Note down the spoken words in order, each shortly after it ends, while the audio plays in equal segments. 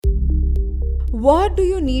What do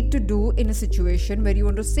you need to do in a situation where you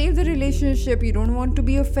want to save the relationship, you don't want to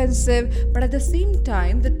be offensive, but at the same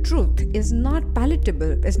time, the truth is not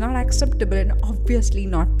palatable, is not acceptable, and obviously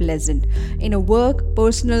not pleasant? In a work,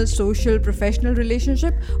 personal, social, professional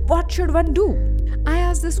relationship, what should one do? I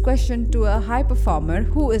asked this question to a high performer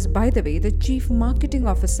who is, by the way, the Chief Marketing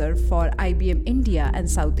Officer for IBM India and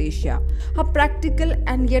South Asia. Her practical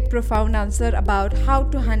and yet profound answer about how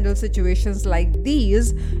to handle situations like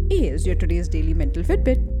these is your today's Daily Mental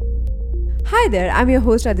Fitbit. Hi there, I'm your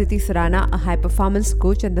host Aditi Surana, a high performance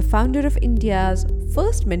coach and the founder of India's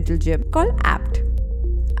first mental gym called APT.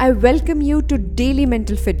 I welcome you to Daily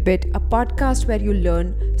Mental Fitbit, a podcast where you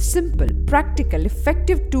learn simple, practical,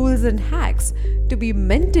 effective tools and hacks to be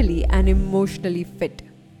mentally and emotionally fit.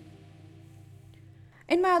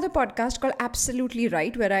 In my other podcast called Absolutely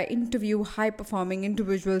Right, where I interview high-performing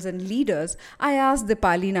individuals and leaders, I asked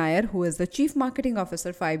Deepali Nair, who is the Chief Marketing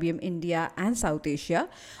Officer for IBM India and South Asia,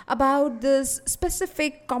 about this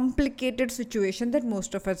specific, complicated situation that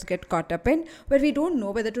most of us get caught up in, where we don't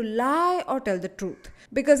know whether to lie or tell the truth.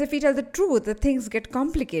 Because if we tell the truth, the things get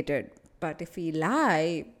complicated. But if we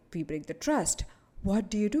lie, we break the trust. What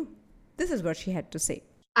do you do? This is what she had to say.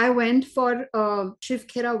 I went for a Shiv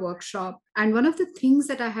Khera workshop, and one of the things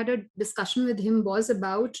that I had a discussion with him was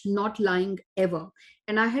about not lying ever.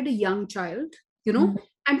 And I had a young child,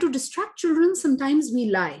 and to distract children, sometimes we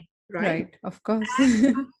lie, right? Right, of course. And I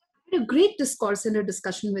had a great discourse and a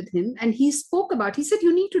discussion with him, and he said,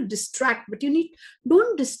 you need to distract, but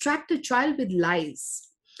don't distract a child with lies.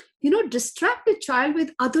 Distract a child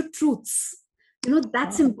with other truths.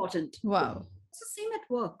 That's important. Wow. It's the same at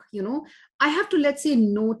work. I have to, let's say,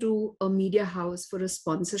 no to a media house for a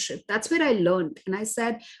sponsorship. That's where I learned. And I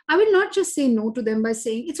said, I will not just say no to them by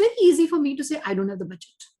saying, it's very easy for me to say, I don't have the budget.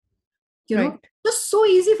 Just so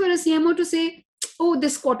easy for a CMO to say, oh,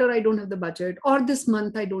 this quarter I don't have the budget, or this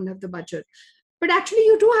month I don't have the budget. But actually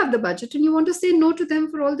you do have the budget, and you want to say no to them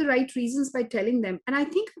for all the right reasons by telling them. And I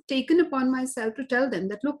think I've taken upon myself to tell them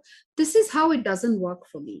that, look, this is how it doesn't work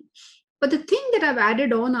for me. But the thing that I've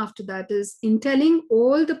added on after that is in telling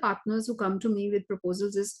all the partners who come to me with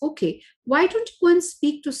proposals is, okay, why don't you go and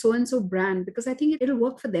speak to so-and-so brand? Because I think it'll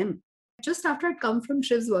work for them. Just after I'd come from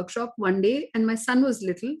Shiv's workshop one day, and my son was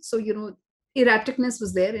little, so, erraticness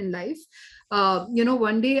was there in life.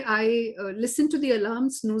 One day I listened to the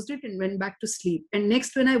alarm, snoozed it, and went back to sleep. And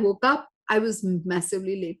next, when I woke up, I was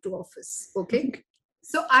massively late to office. Okay.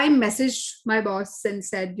 So I messaged my boss and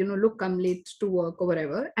said, look, I'm late to work or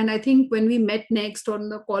whatever. And I think when we met next on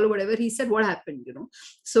the call or whatever, he said, what happened,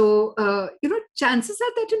 So, chances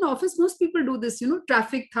are that in office, most people do this,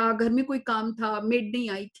 traffic tha, ghar mein koi kaam tha, maid nahi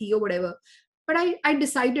aayi thi or whatever. But I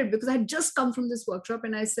decided, because I had just come from this workshop,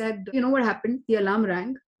 and I said, what happened? The alarm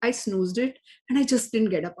rang, I snoozed it, and I just didn't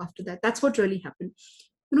get up after that. That's what really happened.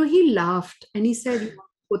 He laughed and he said,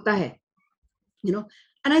 hota hai,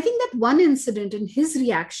 And I think that one incident and his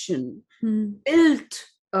reaction built,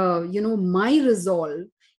 my resolve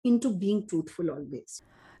into being truthful always.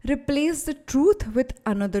 Replace the truth with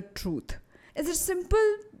another truth. Is it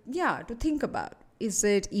simple? Yeah, to think about. Is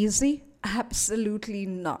it easy? Absolutely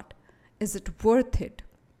not. Is it worth it?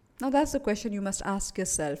 Now that's the question you must ask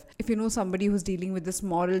yourself. If you know somebody who's dealing with this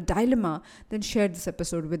moral dilemma, then share this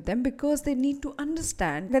episode with them, because they need to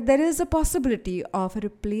understand that there is a possibility of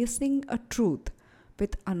replacing a truth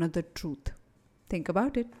with another truth. Think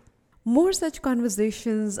about it. More such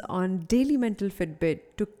conversations on Daily Mental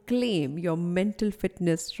Fitbit to claim your mental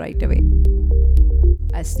fitness right away.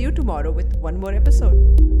 I'll see you tomorrow with one more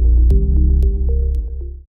episode.